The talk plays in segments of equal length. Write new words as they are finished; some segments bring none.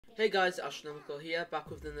Hey guys, Astronomical here,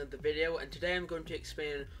 back with another video, and today I'm going to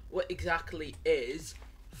explain what exactly is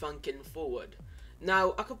Funkin Forward. Now,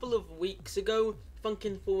 a couple of weeks ago,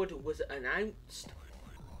 Funkin Forward was announced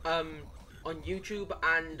on YouTube,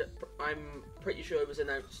 and I'm pretty sure it was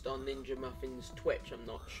announced on Ninja Muffin's Twitch, I'm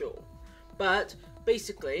not sure. But,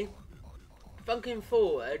 basically, Funkin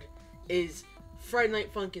Forward is Friday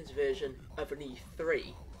Night Funkin's version of an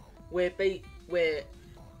E3, where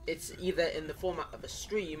it's either in the format of a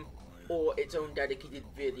stream or its own dedicated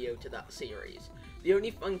video to that series. The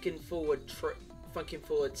only Funkin Forward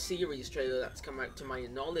series trailer that's come out to my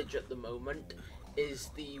knowledge at the moment is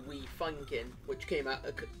the Wii Funkin, which came out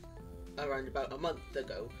around about a month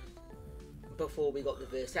ago, before we got the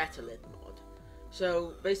Versetalid mod.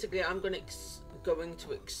 So basically I'm going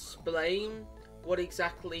to explain what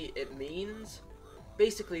exactly it means.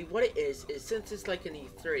 Basically what it is since it's like an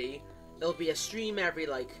E3, there'll be a stream every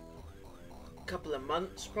like couple of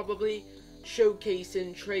months probably,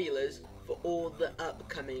 showcasing trailers for all the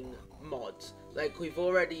upcoming mods. Like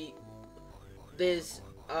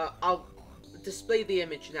I'll display the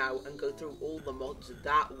image now and go through all the mods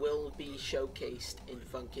that will be showcased in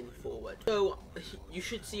Funkin Forward. So you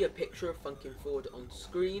should see a picture of Funkin Forward on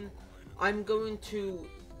screen. I'm going to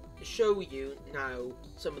show you now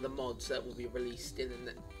some of the mods that will be released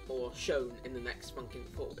or shown in the next Funkin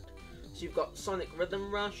Forward. So you've got Sonic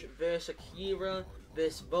Rhythm Rush, Verse Akira,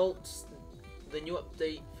 Verse Volts, the new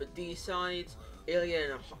update for D-Sides,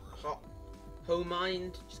 Alien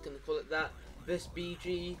Homind, just gonna call it that, Verse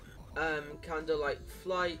BG, Candlelight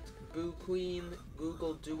Flight, Boo Queen,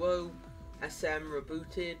 Google Duo, SM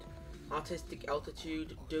Rebooted, Artistic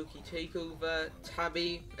Altitude, Doki Takeover,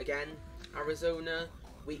 Tabby, again, Arizona,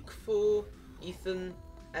 Week 4, Ethan,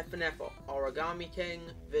 FNF Origami King,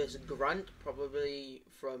 vs Grunt, probably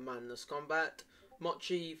from Madness Combat,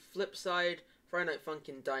 Mochi, Flipside, Friday Night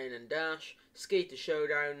Funkin' Dine and Dash, Skater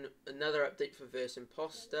Showdown, another update for Verse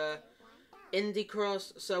Imposter, Indie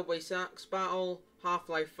Cross, Subway Sax Battle,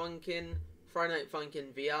 Half-Life Funkin', Friday Night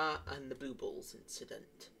Funkin' VR, and the Blue Balls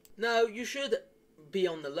incident. Now, you should be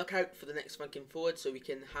on the lookout for the next Funkin Forward so we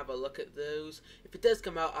can have a look at those. If it does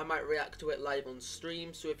come out, I might react to it live on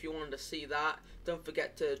stream, so if you wanted to see that, don't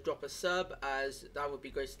forget to drop a sub, as that would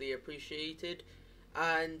be greatly appreciated.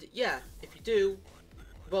 And yeah, if you do,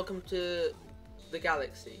 welcome to the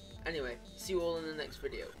galaxy. Anyway, see you all in the next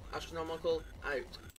video. Astronomical out.